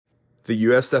The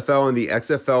USFL and the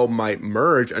XFL might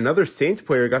merge. Another Saints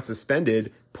player got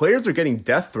suspended. Players are getting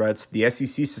death threats. The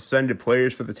SEC suspended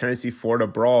players for the Tennessee-Florida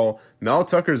brawl. Mel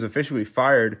Tucker is officially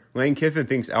fired. Lane Kiffin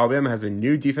thinks Alabama has a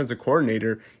new defensive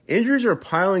coordinator. Injuries are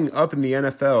piling up in the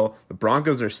NFL. The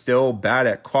Broncos are still bad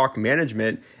at clock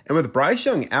management. And with Bryce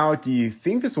Young out, do you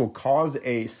think this will cause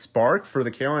a spark for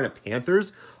the Carolina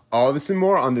Panthers? All this and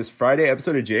more on this Friday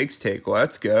episode of Jake's Take.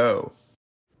 Let's go.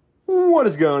 What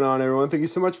is going on, everyone? Thank you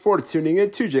so much for tuning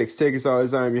in to Jake's Take. As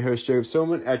always, I am your host, Jacob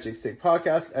Silverman at Jake's Take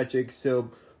Podcast at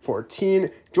JakeSilb14.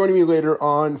 Joining me later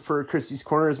on for Christy's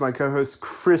Corner is my co-host,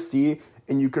 Christy,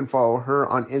 and you can follow her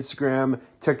on Instagram,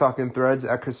 TikTok, and Threads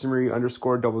at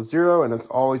ChristyMarie_00. And as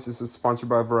always, this is sponsored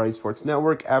by Variety Sports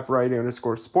Network at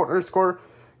Variety_Sport_.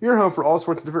 Your home for all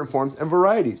sorts of different forms and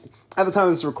varieties. At the time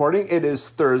of this recording, it is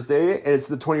Thursday, and it's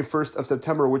the 21st of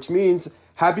September, which means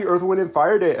Happy Earth, Wind, and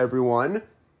Fire Day, everyone.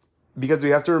 Because we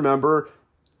have to remember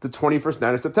the 21st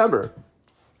night of September.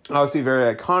 Obviously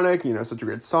very iconic, such a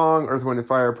great song. Earth, Wind, and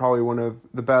Fire, probably one of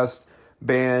the best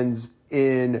bands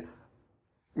in,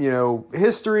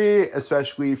 history,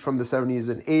 especially from the 70s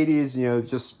and 80s,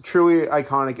 just truly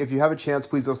iconic. If you have a chance,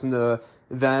 please listen to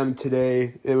them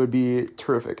today. It would be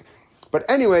terrific. But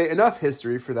anyway, enough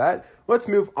history for that. Let's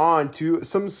move on to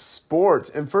some sports.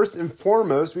 And first and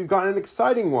foremost, we've got an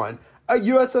exciting one, a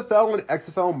USFL and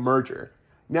XFL merger.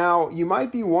 Now, you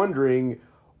might be wondering,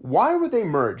 why would they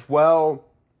merge? Well,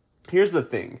 here's the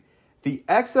thing. The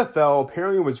XFL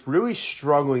apparently was really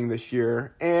struggling this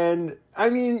year. And,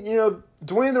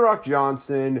 Dwayne "The Rock"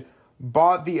 Johnson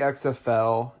bought the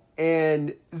XFL,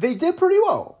 and they did pretty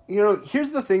well.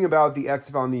 Here's the thing about the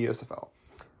XFL and the USFL.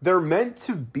 They're meant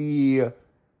to be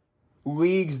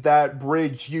leagues that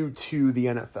bridge you to the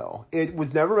NFL. It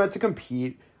was never meant to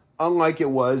compete, unlike it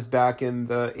was back in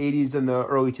the 80s and the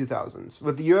early 2000s.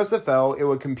 With the USFL, it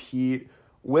would compete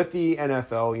with the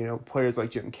NFL, players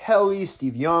like Jim Kelly,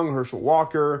 Steve Young, Herschel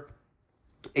Walker.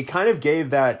 It kind of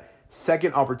gave that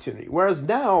second opportunity. Whereas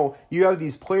now, you have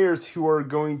these players who are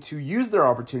going to use their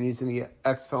opportunities in the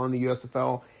XFL and the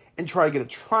USFL and try to get a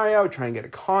tryout, try and get a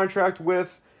contract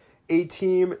with a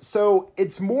team. So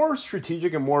it's more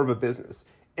strategic and more of a business.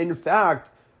 In fact,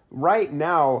 right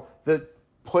now, the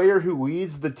player who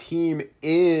leads the team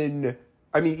even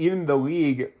the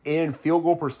league in field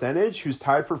goal percentage, who's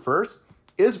tied for first,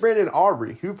 is Brandon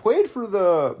Aubrey, who played for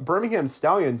the Birmingham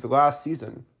Stallions last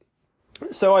season.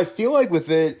 So I feel like with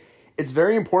it, it's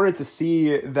very important to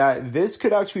see that this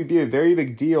could actually be a very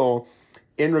big deal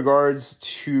in regards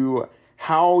to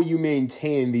how you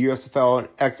maintain the USFL and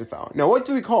XFL. Now, what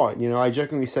do we call it? I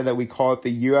jokingly said that we call it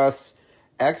the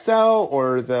USXL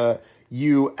or the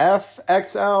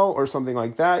UFXL or something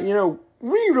like that.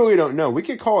 We really don't know. We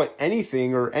could call it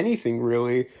anything or anything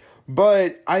really.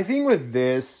 But I think with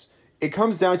this, it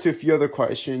comes down to a few other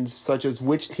questions, such as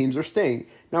which teams are staying.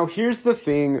 Now, here's the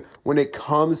thing when it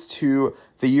comes to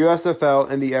the USFL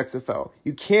and the XFL.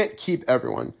 You can't keep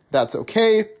everyone. That's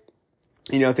okay.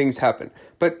 Things happen.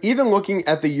 But even looking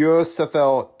at the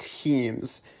USFL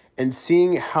teams and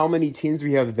seeing how many teams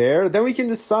we have there, then we can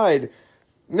decide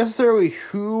necessarily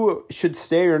who should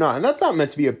stay or not. And that's not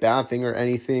meant to be a bad thing or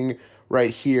anything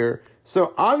right here.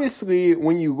 So obviously,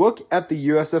 when you look at the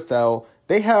USFL,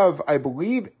 they have, I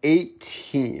believe, 8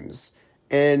 teams.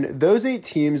 And those 8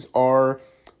 teams are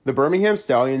the Birmingham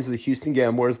Stallions, the Houston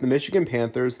Gamblers, the Michigan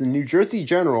Panthers, the New Jersey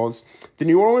Generals, the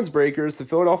New Orleans Breakers, the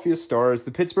Philadelphia Stars,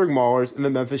 the Pittsburgh Maulers, and the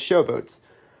Memphis Showboats.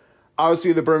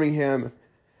 Obviously, the Birmingham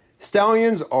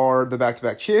Stallions are the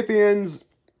back-to-back champions.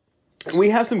 And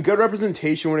we have some good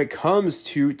representation when it comes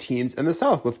to teams in the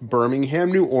South with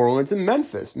Birmingham, New Orleans, and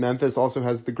Memphis. Memphis also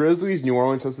has the Grizzlies, New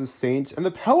Orleans has the Saints, and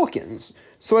the Pelicans.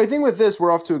 So I think with this,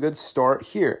 we're off to a good start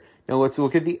here. Now let's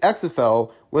look at the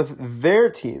XFL with their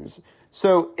teams.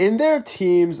 So in their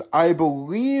teams, I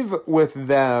believe with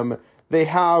them, they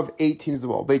have 8 teams as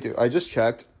well. They do. I just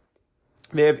checked.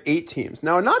 They have 8 teams.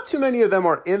 Now, not too many of them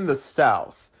are in the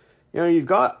South. You've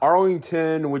got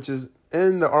Arlington, which is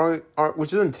in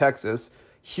Texas,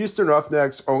 Houston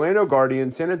Roughnecks, Orlando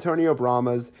Guardians, San Antonio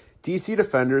Brahmas, DC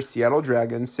Defenders, Seattle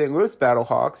Dragons, St. Louis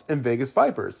Battlehawks, and Vegas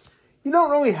Vipers. You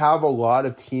don't really have a lot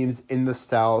of teams in the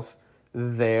South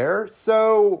there,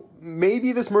 so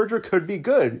maybe this merger could be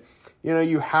good.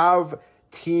 You have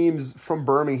teams from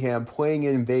Birmingham playing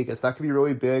in Vegas. That could be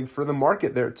really big for the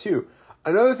market there too.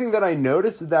 Another thing that I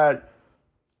noticed is that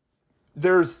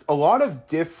there's a lot of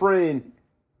different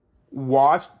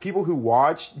people who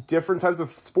watch different types of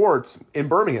sports in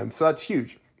Birmingham. So that's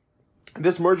huge.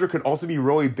 This merger could also be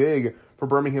really big for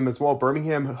Birmingham as well.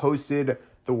 Birmingham hosted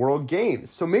the World Games.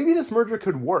 So maybe this merger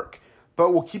could work.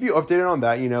 But we'll keep you updated on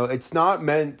that. It's not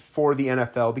meant for the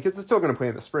NFL because it's still going to play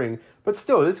in the spring. But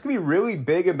still, this could be really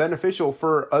big and beneficial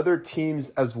for other teams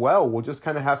as well. We'll just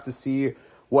kind of have to see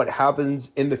what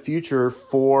happens in the future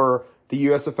for the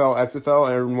USFL,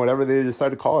 XFL, and whatever they decide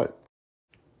to call it.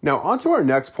 Now, on to our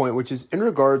next point, which is in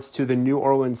regards to the New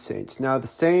Orleans Saints. Now, the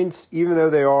Saints, even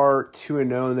though they are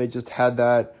 2-0, they just had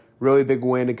that really big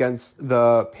win against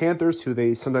the Panthers, who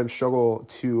they sometimes struggle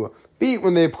to beat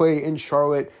when they play in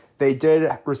Charlotte. They did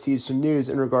receive some news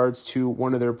in regards to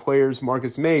one of their players,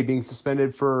 Marcus May, being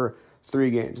suspended for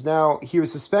 3 games. Now, he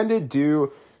was suspended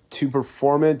due to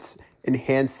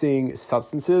performance-enhancing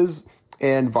substances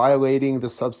and violating the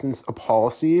substance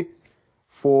policy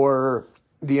for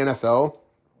the NFL.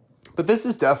 But this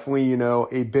is definitely,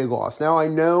 a big loss. Now, I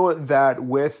know that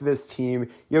with this team,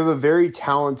 you have a very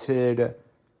talented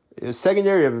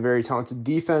secondary, you have a very talented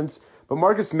defense, but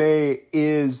Marcus May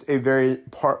is a very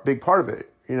big part of it.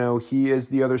 He is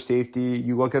the other safety.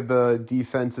 You look at the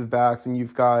defensive backs, and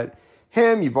you've got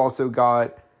him. You've also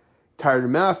got Tyrann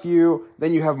Mathieu.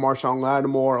 Then you have Marshawn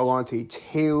Lattimore, Alontae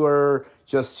Taylor,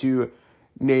 just to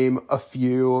name a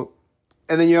few.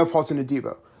 And then you have Paulson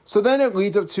Adebo. So then it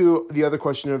leads up to the other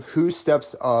question of who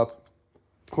steps up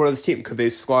for this team. Could they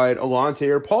slide Alontae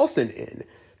or Paulson in?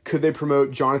 Could they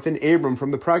promote Jonathan Abram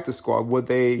from the practice squad? Would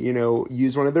they,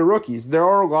 use one of their rookies? There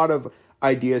are a lot of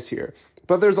ideas here.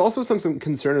 But there's also some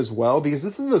concern as well, because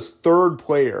this is the 3rd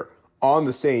player on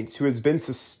the Saints who has been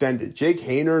suspended. Jake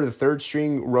Haener, the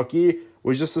 3rd-string rookie,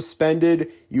 was just suspended.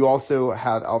 You also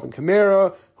have Alvin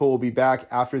Kamara, who will be back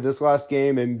after this last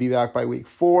game and be back by week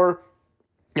 4.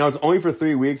 Now, it's only for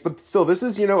 3 weeks, but still, this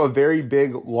is, a very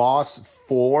big loss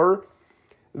for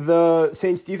the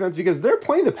Saints defense because they're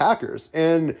playing the Packers.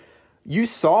 And you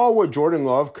saw what Jordan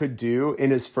Love could do in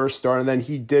his first start, and then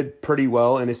he did pretty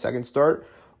well in his second start.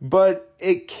 But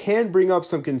it can bring up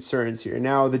some concerns here.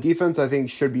 Now, the defense, I think,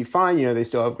 should be fine. They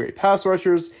still have great pass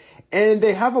rushers, and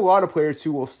they have a lot of players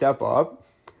who will step up.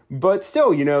 But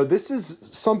still, this is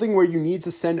something where you need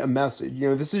to send a message.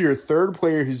 This is your 3rd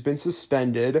player who's been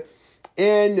suspended.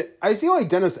 And I feel like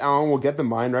Dennis Allen will get the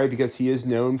mind right because he is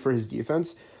known for his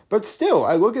defense. But still,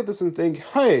 I look at this and think,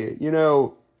 hey,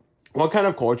 what kind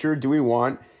of culture do we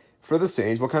want for the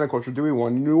Saints? What kind of culture do we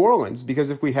want in New Orleans? Because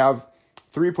if we have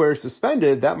 3 players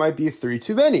suspended, that might be 3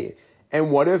 too many. And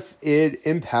what if it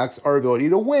impacts our ability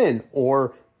to win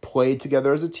or play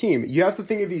together as a team? You have to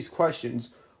think of these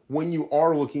questions when you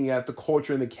are looking at the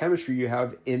culture and the chemistry you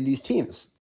have in these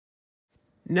teams.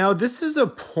 Now, this is a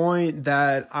point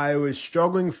that I was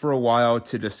struggling for a while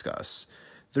to discuss.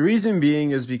 The reason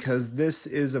being is because this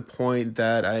is a point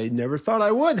that I never thought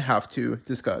I would have to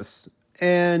discuss.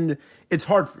 And it's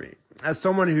hard for me. As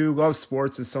someone who loves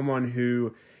sports, as someone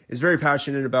who is very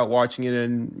passionate about watching it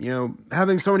and,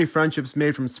 having so many friendships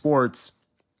made from sports,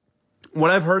 what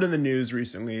I've heard in the news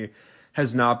recently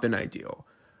has not been ideal.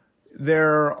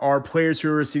 There are players who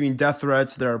are receiving death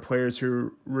threats. There are players who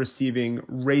are receiving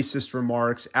racist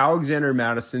remarks. Alexander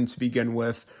Mattison, to begin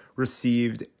with,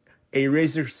 received a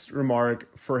racist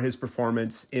remark for his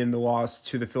performance in the loss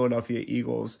to the Philadelphia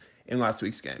Eagles in last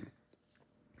week's game.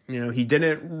 He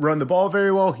didn't run the ball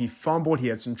very well. He fumbled. He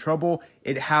had some trouble.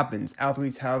 It happens.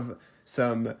 Athletes have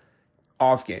some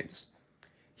off games.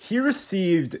 He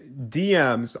received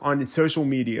DMs on social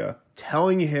media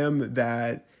telling him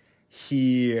that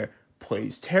he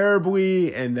plays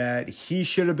terribly and that he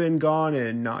should have been gone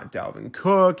and not Dalvin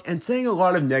Cook, and saying a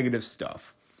lot of negative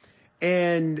stuff.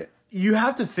 And you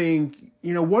have to think,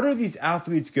 what do these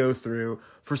athletes go through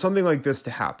for something like this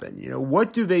to happen?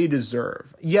 What do they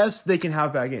deserve? Yes, they can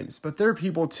have bad games, but they're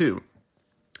people too.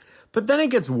 But then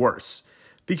it gets worse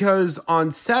because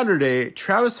on Saturday,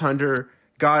 Travis Hunter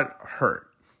got hurt.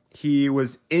 He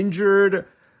was injured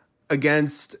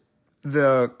against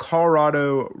the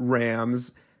Colorado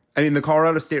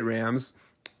State Rams.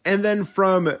 And then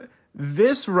from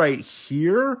this right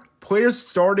here, players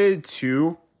started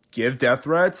to give death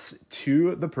threats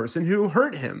to the person who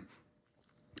hurt him.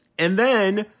 And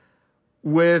then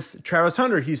with Travis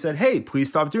Hunter, he said, hey, please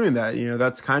stop doing that.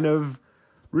 That's kind of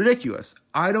ridiculous.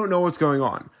 I don't know what's going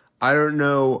on. I don't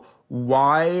know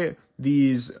why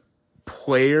these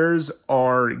players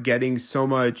are getting so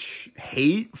much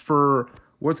hate for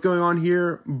what's going on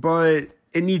here, but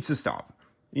it needs to stop.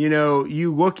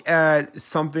 You look at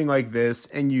something like this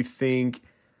and you think,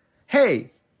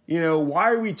 hey, why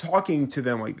are we talking to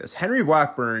them like this? Henry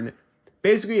Blackburn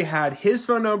basically had his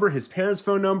phone number, his parents'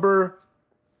 phone number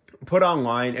put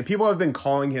online, and people have been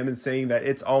calling him and saying that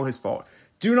it's all his fault.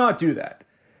 Do not do that.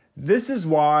 This is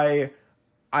why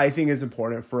I think it's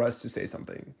important for us to say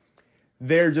something.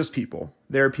 They're just people.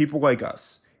 They're people like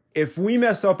us. If we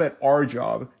mess up at our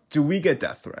job, do we get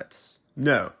death threats?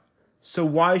 No. So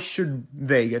why should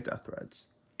they get death threats?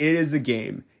 It is a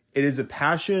game. It is a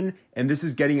passion, and this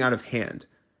is getting out of hand.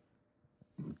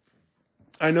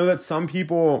 I know that some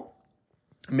people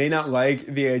may not like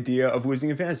the idea of losing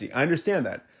in fantasy. I understand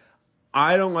that.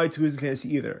 I don't like to lose in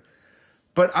fantasy either.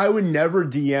 But I would never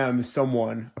DM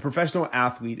someone, a professional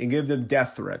athlete, and give them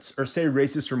death threats or say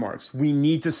racist remarks. We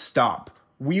need to stop.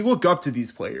 We look up to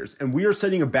these players, and we are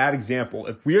setting a bad example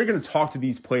if we are going to talk to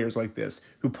these players like this,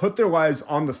 who put their lives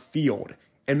on the field.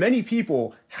 And many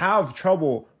people have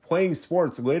trouble playing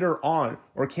sports later on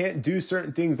or can't do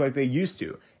certain things like they used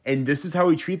to. And this is how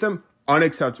we treat them?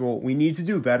 Unacceptable. We need to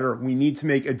do better. We need to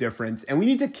make a difference. And we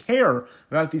need to care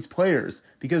about these players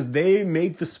because they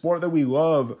make the sport that we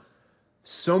love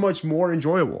so much more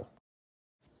enjoyable.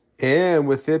 And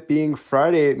with it being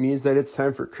Friday, it means that it's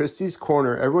time for Christy's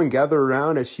Corner. Everyone gather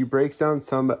around as she breaks down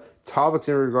some topics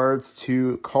in regards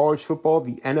to college football,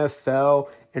 the NFL,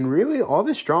 and really all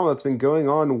this drama that's been going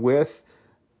on with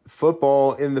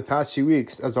football in the past few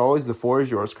weeks. As always, the floor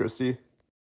is yours, Christy.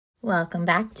 Welcome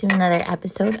back to another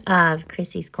episode of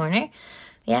Christy's Corner.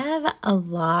 We have a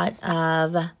lot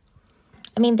of,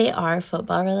 they are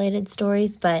football-related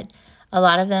stories, but a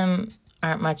lot of them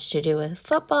aren't much to do with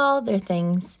football. They're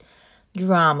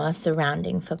drama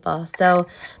surrounding football. So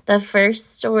the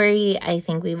first story I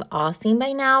think we've all seen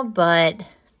by now, but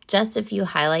just a few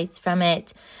highlights from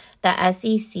it. The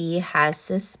SEC has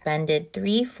suspended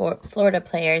 3 Florida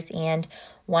players and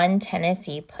 1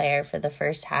 Tennessee player for the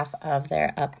first half of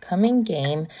their upcoming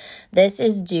game. This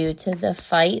is due to the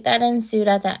fight that ensued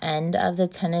at the end of the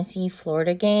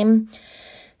Tennessee-Florida game.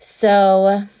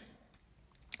 So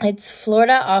it's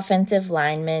Florida offensive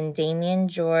linemen Damian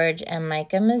George and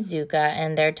Micah Mazuka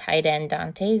and their tight end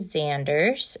Dante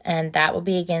Zanders, and that will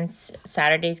be against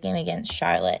Saturday's game against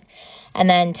Charlotte. And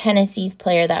then Tennessee's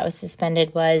player that was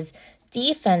suspended was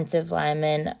defensive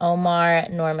lineman Omar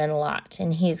Norman Lott,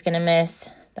 and he's going to miss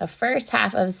the first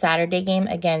half of Saturday game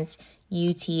against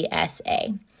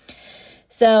UTSA.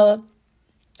 So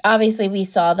obviously, we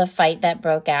saw the fight that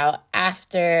broke out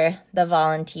after the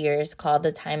Volunteers called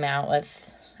the timeout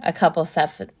with a couple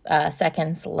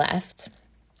seconds left.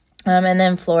 And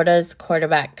then Florida's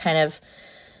quarterback kind of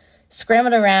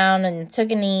scrambled around and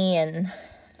took a knee, and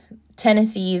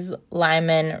Tennessee's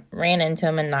lineman ran into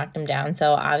him and knocked him down.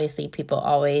 So obviously, people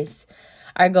always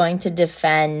are going to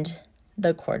defend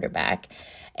the quarterback.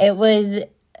 It was,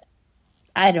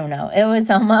 it was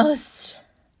almost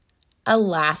a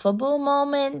laughable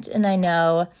moment. And I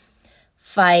know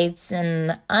fights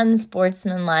and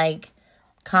unsportsmanlike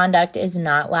conduct is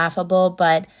not laughable,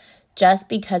 but just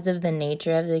because of the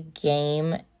nature of the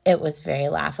game, it was very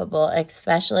laughable,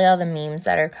 especially all the memes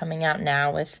that are coming out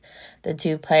now with the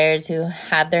 2 players who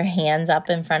have their hands up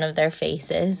in front of their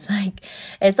faces.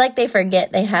 It's like they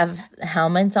forget they have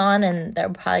helmets on and they're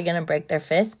probably going to break their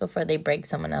fist before they break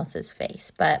someone else's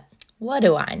face. But what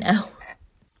do I know?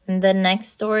 The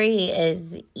next story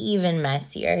is even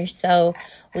messier. So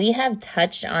we have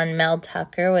touched on Mel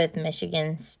Tucker with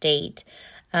Michigan State.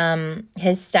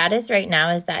 His status right now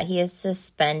is that he is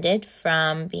suspended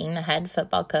from being the head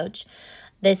football coach.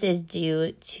 This is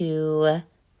due to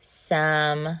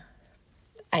some,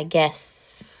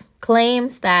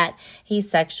 claims that he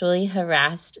sexually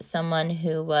harassed someone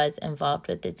who was involved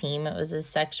with the team. It was a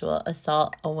sexual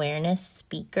assault awareness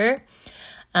speaker.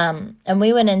 And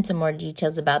we went into more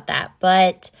details about that.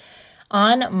 But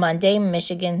on Monday,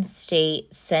 Michigan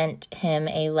State sent him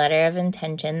a letter of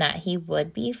intention that he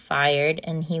would be fired,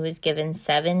 and he was given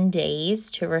 7 days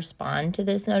to respond to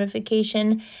this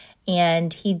notification,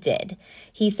 and he did.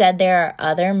 He said there are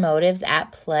other motives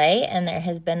at play, and there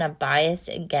has been a bias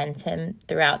against him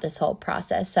throughout this whole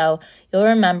process. So you'll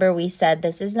remember we said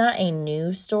this is not a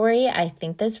new story. I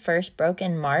think this first broke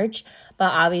in March,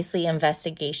 but obviously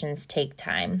investigations take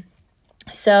time.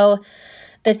 So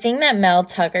the thing that Mel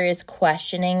Tucker is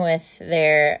questioning with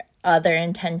their other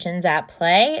intentions at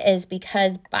play is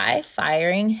because by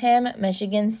firing him,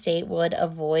 Michigan State would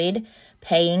avoid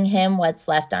paying him what's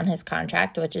left on his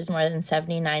contract, which is more than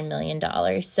 $79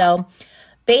 million. So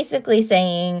basically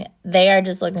saying they are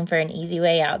just looking for an easy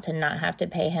way out to not have to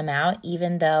pay him out,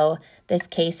 even though this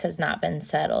case has not been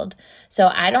settled.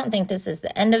 So I don't think this is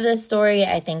the end of this story.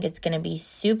 I think it's going to be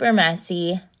super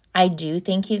messy. I do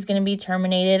think he's going to be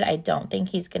terminated. I don't think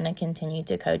he's going to continue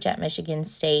to coach at Michigan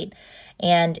State.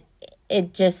 And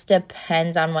it just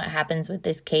depends on what happens with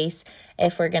this case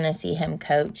if we're going to see him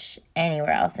coach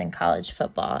anywhere else in college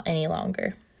football any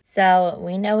longer. So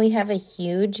we know we have a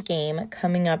huge game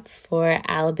coming up for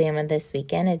Alabama this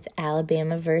weekend. It's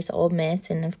Alabama versus Ole Miss,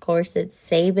 and of course it's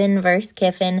Saban versus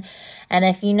Kiffin. And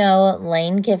if you know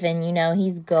Lane Kiffin, you know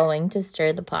he's going to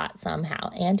stir the pot somehow,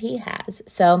 and he has.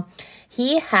 So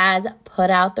he has put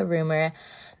out the rumor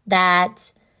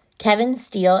that Kevin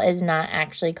Steele is not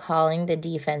actually calling the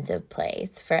defensive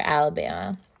plays for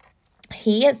Alabama.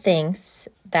 He thinks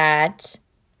that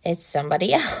it's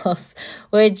somebody else,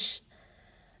 which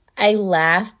I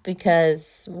laugh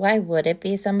because why would it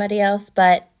be somebody else?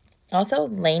 But also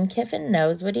Lane Kiffin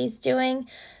knows what he's doing.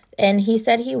 And he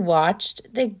said he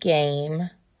watched the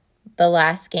game, the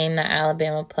last game that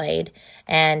Alabama played,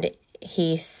 and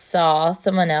he saw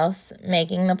someone else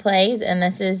making the plays. And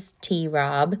this is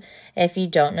T-Rob. If you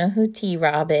don't know who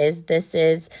T-Rob is, this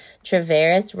is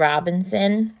Travaris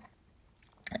Robinson.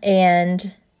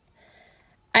 And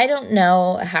I don't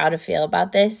know how to feel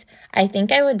about this. I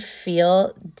think I would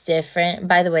feel different.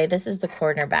 By the way, this is the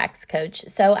cornerbacks coach.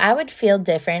 So I would feel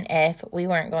different if we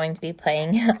weren't going to be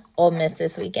playing Ole Miss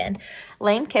this weekend.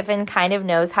 Lane Kiffin kind of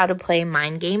knows how to play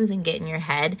mind games and get in your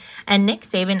head. And Nick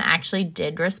Saban actually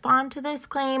did respond to this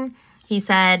claim. He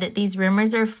said, these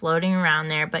rumors are floating around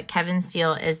there, but Kevin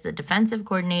Steele is the defensive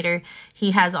coordinator.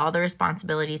 He has all the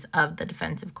responsibilities of the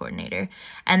defensive coordinator.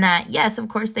 And that, yes, of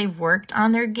course, they've worked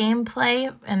on their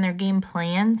gameplay and their game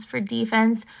plans for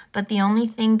defense, but the only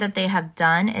thing that they have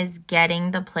done is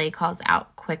getting the play calls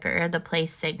out quicker, the play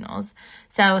signals.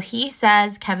 So he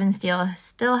says Kevin Steele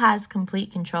still has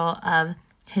complete control of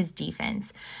his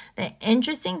defense. The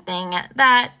interesting thing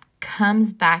that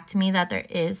comes back to me that there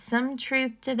is some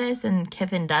truth to this, and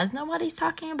Kiffin does know what he's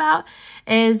talking about,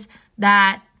 is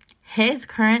that his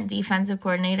current defensive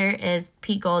coordinator is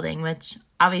Pete Golding, which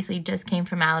obviously just came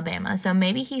from Alabama. So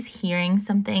maybe he's hearing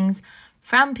some things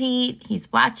from Pete. He's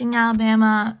watching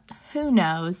Alabama. Who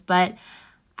knows? But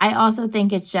I also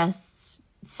think it's just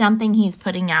something he's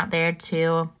putting out there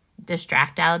to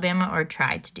distract Alabama or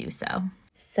try to do so.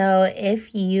 So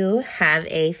if you have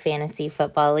a fantasy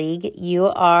football league, you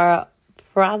are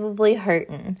probably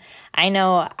hurting. I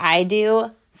know I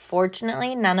do.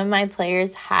 Fortunately, none of my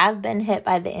players have been hit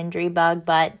by the injury bug,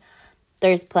 but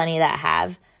there's plenty that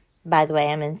have. By the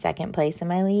way, I'm in second place in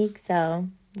my league, so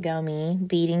go me,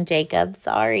 beating Jacob,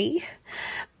 sorry.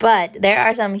 But there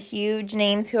are some huge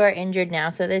names who are injured now,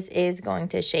 so this is going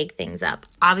to shake things up.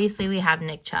 Obviously, we have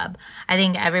Nick Chubb. I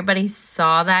think everybody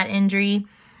saw that injury.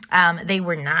 They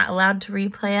were not allowed to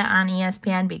replay it on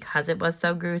ESPN because it was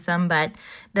so gruesome, but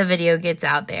the video gets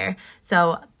out there.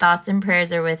 So thoughts and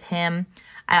prayers are with him.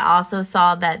 I also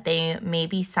saw that they may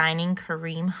be signing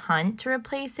Kareem Hunt to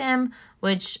replace him,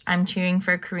 which I'm cheering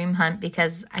for Kareem Hunt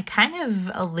because I kind of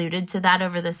alluded to that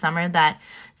over the summer that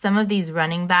some of these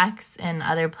running backs and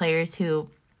other players who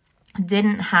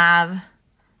didn't have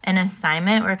an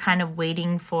assignment were kind of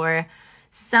waiting for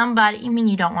somebody. I mean,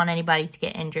 you don't want anybody to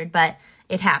get injured, but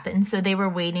it happened. So they were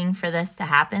waiting for this to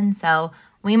happen. So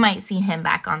we might see him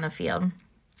back on the field.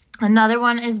 Another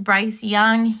one is Bryce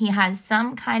Young. He has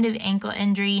some kind of ankle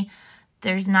injury.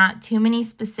 There's not too many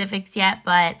specifics yet,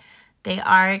 but they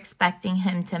are expecting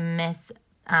him to miss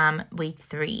week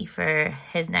 3 for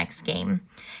his next game.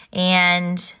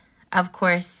 And of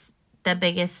course, the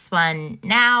biggest one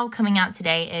now coming out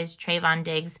today is Trayvon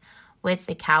Diggs with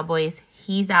the Cowboys.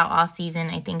 He's out all season.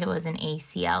 I think it was an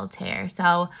ACL tear.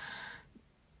 So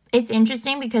it's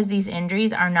interesting because these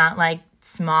injuries are not like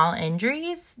small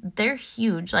injuries. They're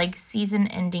huge, like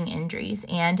season-ending injuries.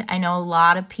 And I know a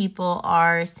lot of people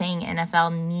are saying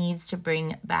NFL needs to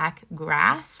bring back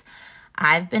grass.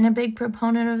 I've been a big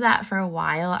proponent of that for a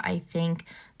while. I think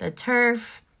the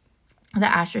turf, the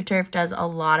AstroTurf does a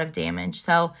lot of damage.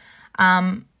 So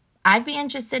I'd be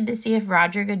interested to see if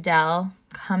Roger Goodell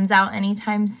comes out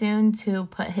anytime soon to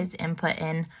put his input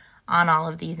in on all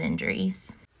of these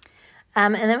injuries.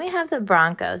 And then we have the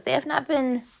Broncos. They have not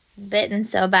been bitten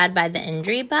so bad by the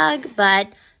injury bug,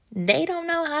 but they don't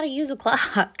know how to use a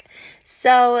clock.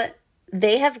 So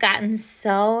they have gotten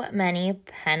so many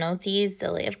penalties,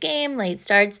 delay of game, late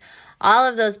starts, all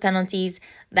of those penalties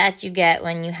that you get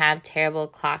when you have terrible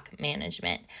clock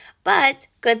management. But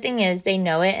good thing is they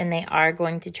know it and they are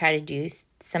going to try to do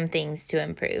some things to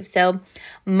improve. So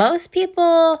most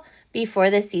people before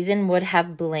the season would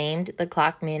have blamed the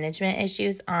clock management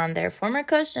issues on their former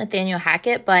coach, Nathaniel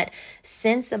Hackett, but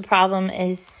since the problem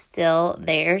is still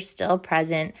there, still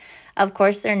present, of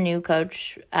course their new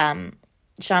coach,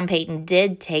 Sean Payton,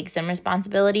 did take some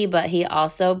responsibility, but he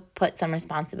also put some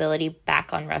responsibility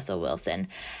back on Russell Wilson.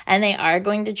 And they are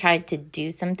going to try to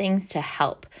do some things to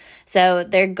help. So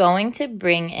they're going to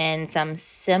bring in some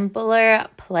simpler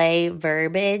play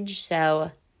verbiage,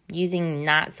 so using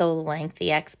not so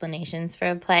lengthy explanations for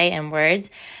a play and words.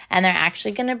 And they're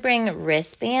actually going to bring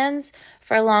wristbands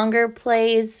for longer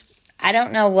plays. I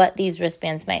don't know what these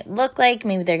wristbands might look like.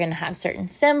 Maybe they're going to have certain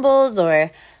symbols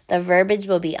or the verbiage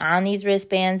will be on these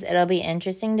wristbands. It'll be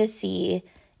interesting to see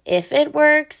if it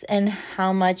works and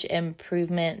how much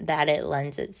improvement that it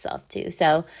lends itself to.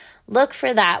 So look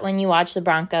for that when you watch the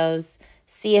Broncos.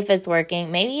 See if it's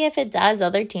working. Maybe if it does,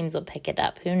 other teams will pick it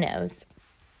up. Who knows?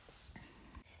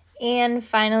 And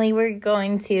finally, we're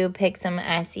going to pick some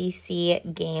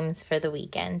SEC games for the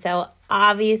weekend. So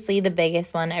obviously the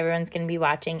biggest one everyone's going to be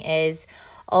watching is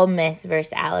Ole Miss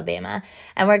versus Alabama.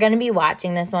 And we're going to be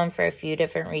watching this one for a few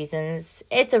different reasons.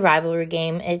 It's a rivalry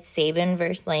game. It's Saban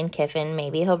versus Lane Kiffin.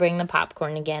 Maybe he'll bring the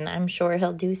popcorn again. I'm sure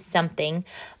he'll do something.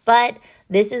 But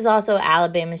this is also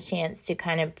Alabama's chance to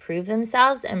kind of prove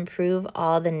themselves and prove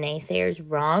all the naysayers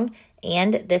wrong.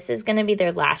 And this is going to be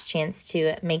their last chance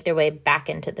to make their way back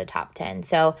into the top 10.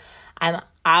 So I'm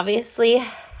obviously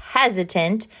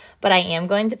hesitant, but I am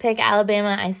going to pick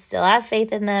Alabama. I still have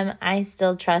faith in them. I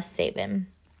still trust Saban.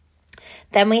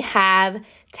 Then we have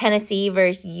Tennessee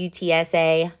versus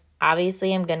UTSA.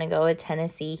 Obviously, I'm going to go with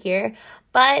Tennessee here,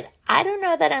 but I don't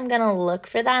know that I'm going to look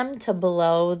for them to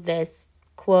blow this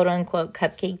quote-unquote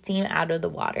cupcake team out of the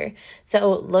water.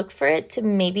 So look for it to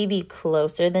maybe be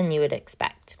closer than you would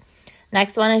expect.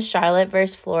 Next one is Charlotte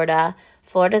versus Florida.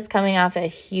 Florida's coming off a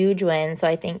huge win, so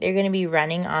I think they're going to be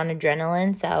running on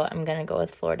adrenaline, so I'm going to go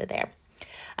with Florida there.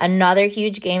 Another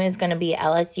huge game is going to be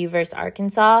LSU versus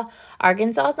Arkansas.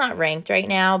 Arkansas is not ranked right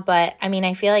now, but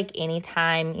I feel like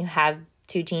anytime you have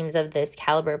two teams of this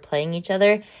caliber playing each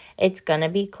other, it's going to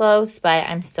be close, but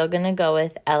I'm still going to go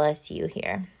with LSU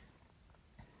here.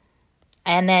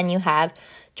 And then you have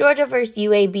Georgia versus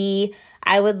UAB.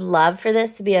 I would love for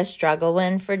this to be a struggle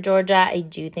win for Georgia. I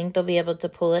do think they'll be able to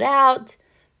pull it out,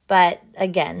 but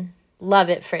again, love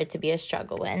it for it to be a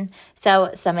struggle win.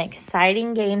 So some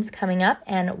exciting games coming up,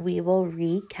 and we will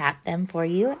recap them for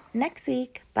you next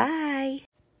week. Bye.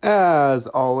 As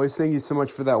always, thank you so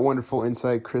much for that wonderful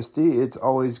insight, Christy. It's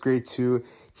always great to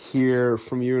hear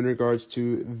from you in regards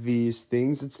to these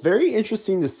things. It's very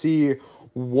interesting to see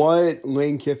what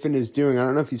Lane Kiffin is doing. I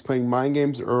don't know if he's playing mind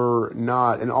games or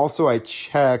not. And also I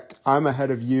checked, I'm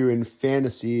ahead of you in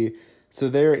fantasy. So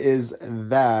there is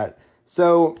that.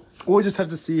 So we'll just have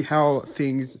to see how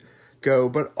things go.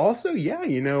 But also, yeah,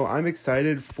 I'm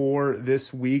excited for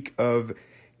this week of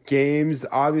games.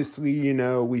 Obviously,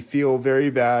 we feel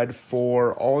very bad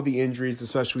for all the injuries,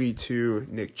 especially to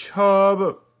Nick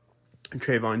Chubb,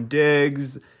 Trayvon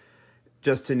Diggs,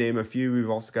 just to name a few. We've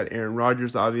also got Aaron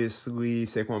Rodgers, obviously.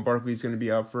 Saquon Barkley is going to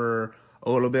be out for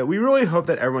a little bit. We really hope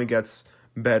that everyone gets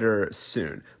better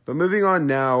soon. But moving on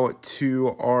now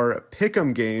to our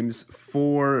pick'em games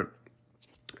for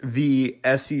the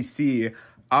SEC.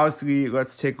 Obviously,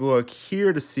 let's take a look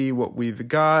here to see what we've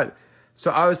got.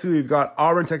 So obviously, we've got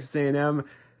Auburn, Texas A&M.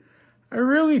 I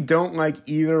really don't like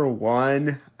either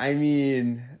one.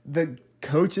 The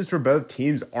coaches for both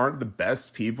teams aren't the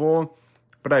best people,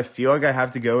 but I feel like I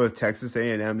have to go with Texas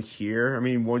A&M here.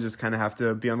 We'll just kind of have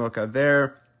to be on the lookout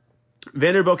there.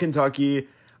 Vanderbilt, Kentucky.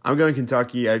 I'm going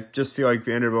Kentucky. I just feel like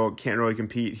Vanderbilt can't really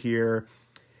compete here.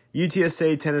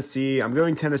 UTSA, Tennessee. I'm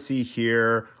going Tennessee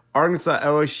here. Arkansas,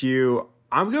 LSU.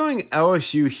 I'm going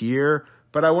LSU here,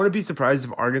 but I wouldn't be surprised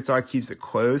if Arkansas keeps it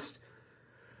close.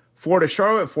 Florida,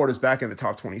 Charlotte. Florida's back in the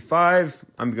top 25.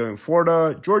 I'm going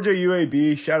Florida. Georgia,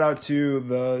 UAB. Shout out to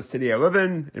the city I live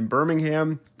in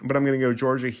Birmingham, but I'm going to go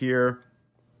Georgia here.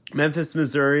 Memphis,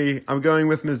 Missouri. I'm going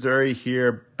with Missouri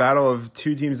here. Battle of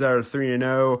two teams that are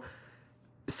 3-0.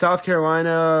 South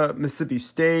Carolina, Mississippi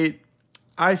State.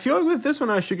 I feel like with this one,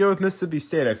 I should go with Mississippi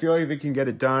State. I feel like they can get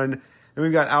it done. And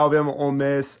we've got Alabama, Ole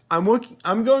Miss. I'm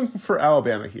going for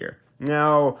Alabama here.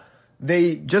 Now,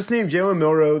 they just named Jalen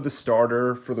Milroe the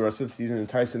starter for the rest of the season and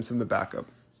Ty Simpson the backup.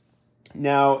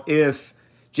 Now, if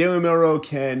Jalen Milroe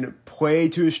can play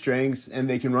to his strengths and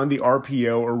they can run the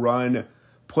RPO or run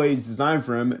plays designed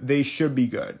for him, they should be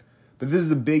good. But this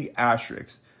is a big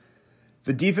asterisk.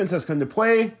 The defense has come to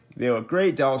play. They look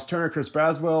great. Dallas Turner, Chris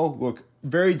Braswell look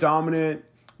very dominant.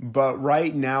 But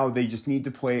right now, they just need to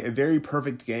play a very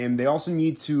perfect game. They also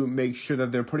need to make sure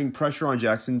that they're putting pressure on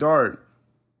Jackson Dart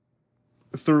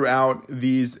throughout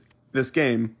this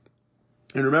game.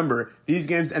 And remember, these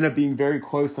games end up being very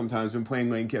close sometimes when playing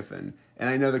Lane Kiffin.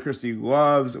 And I know that Christy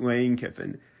loves Lane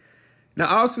Kiffin. Now,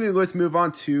 obviously, let's move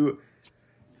on to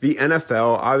the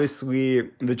NFL. Obviously,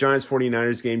 the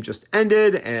Giants-49ers game just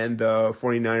ended, and the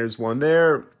 49ers won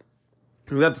there.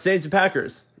 We got the Saints and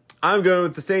Packers. I'm going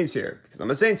with the Saints here because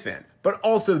I'm a Saints fan. But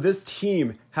also, this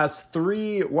team has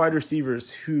three wide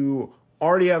receivers who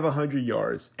already have 100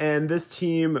 yards. And this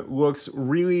team looks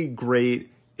really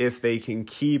great if they can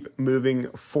keep moving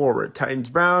forward.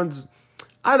 Titans-Browns,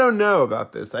 I don't know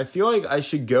about this. I feel like I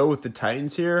should go with the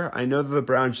Titans here. I know that the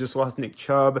Browns just lost Nick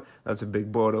Chubb. That's a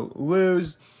big blow to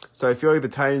lose. So I feel like the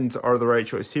Titans are the right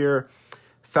choice here.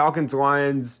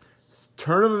 Falcons-Lions,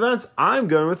 turn of events, I'm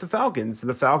going with the Falcons.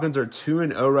 The Falcons are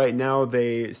 2-0 right now.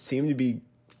 They seem to be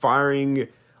firing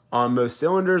on most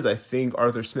cylinders. I think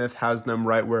Arthur Smith has them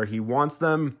right where he wants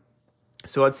them.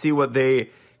 So let's see what they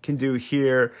can do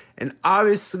here. And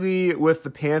obviously with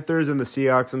the Panthers and the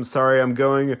Seahawks, I'm sorry, I'm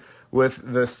going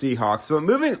with the Seahawks. But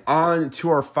moving on to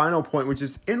our final point, which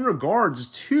is in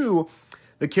regards to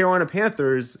the Carolina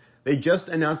Panthers, they just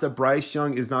announced that Bryce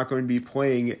Young is not going to be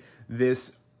playing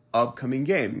this upcoming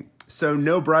game. So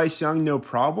no Bryce Young, no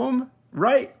problem,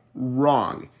 right?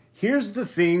 Wrong. Here's the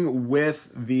thing with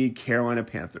the Carolina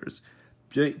Panthers.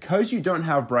 Because you don't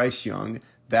have Bryce Young,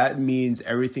 that means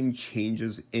everything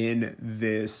changes in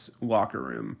this locker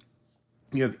room.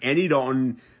 You have Andy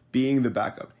Dalton being the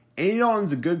backup. Andy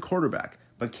Dalton's a good quarterback,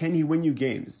 but can he win you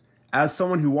games? As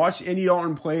someone who watched Andy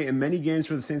Dalton play in many games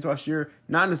for the Saints last year,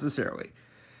 not necessarily.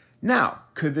 Now,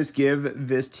 could this give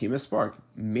this team a spark?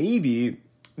 Maybe.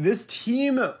 This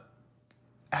team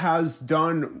has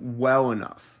done well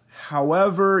enough.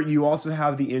 However, you also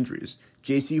have the injuries.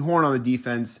 J.C. Horn on the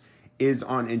defense is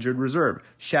on injured reserve.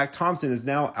 Shaq Thompson is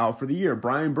now out for the year.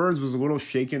 Brian Burns was a little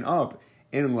shaken up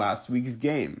in last week's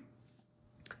game.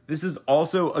 This is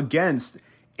also against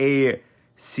a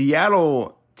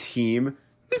Seattle team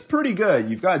who's pretty good.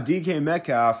 You've got DK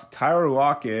Metcalf, Tyler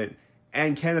Lockett,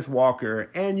 and Kenneth Walker,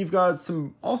 and you've got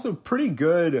some also pretty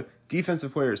good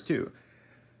defensive players too.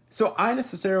 So I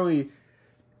necessarily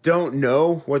don't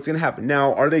know what's going to happen.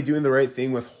 Now, are they doing the right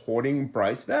thing with holding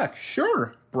Bryce back?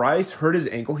 Sure. Bryce hurt his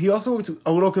ankle. He also looked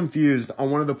a little confused on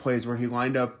one of the plays where he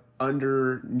lined up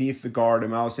underneath the guard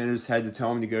and Miles Sanders had to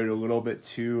tell him to go a little bit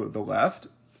to the left.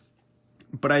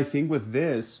 But I think with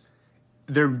this,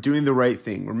 they're doing the right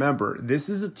thing. Remember, this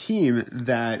is a team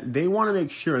that they want to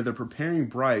make sure they're preparing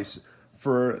Bryce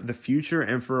for the future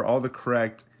and for all the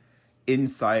correct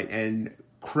insight and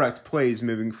correct plays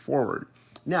moving forward.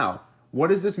 Now, what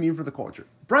does this mean for the culture?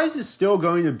 Bryce is still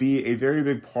going to be a very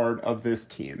big part of this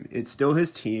team. It's still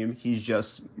his team. He's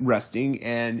just resting,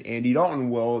 and Andy Dalton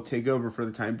will take over for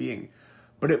the time being.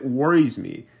 But it worries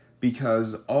me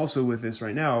because also with this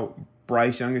right now,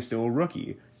 Bryce Young is still a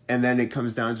rookie. And then it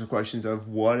comes down to questions of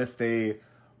what if they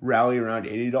rally around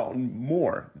Andy Dalton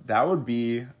more? That would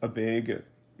be a big,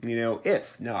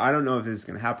 if. Now, I don't know if this is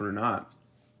going to happen or not.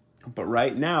 But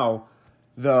right now,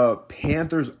 the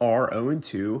Panthers are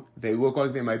 0-2. They look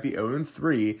like they might be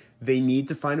 0-3. They need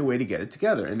to find a way to get it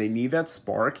together, and they need that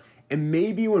spark. And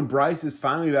maybe when Bryce is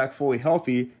finally back fully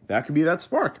healthy, that could be that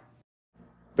spark.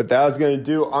 But that was going to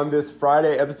do on this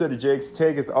Friday episode of Jake's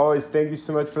Take. As always, thank you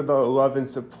so much for the love and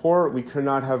support. We could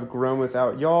not have grown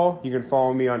without y'all. You can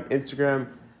follow me on Instagram,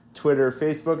 Twitter,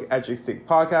 Facebook at Jake's Take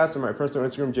Podcast, or my personal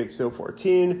Instagram,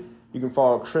 JakeSo14. You can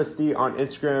follow Christy on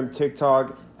Instagram,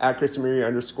 TikTok, at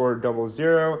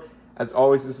ChristyMarie_00. As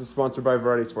always, this is sponsored by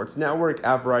Variety Sports Network,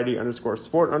 at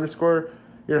Variety_Sport_.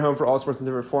 Your home for all sports in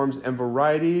different forms and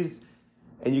varieties.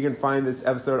 And you can find this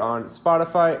episode on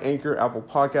Spotify, Anchor, Apple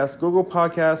Podcasts, Google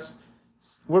Podcasts.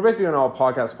 We're basically on all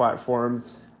podcast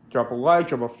platforms. Drop a like,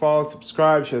 drop a follow,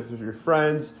 subscribe, share this with your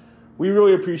friends. We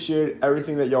really appreciate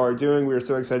everything that y'all are doing. We are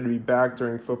so excited to be back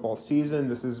during football season.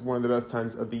 This is one of the best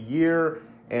times of the year,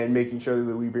 and making sure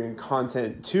that we bring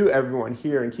content to everyone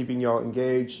here and keeping y'all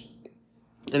engaged.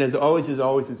 And as always,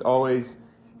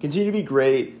 continue to be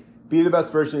great. Be the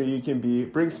best version that you can be.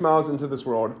 Bring smiles into this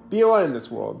world. Be a light in this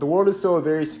world. The world is still a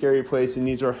very scary place and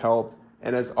needs our help.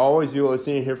 And as always, we will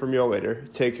listen and hear from y'all later.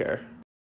 Take care.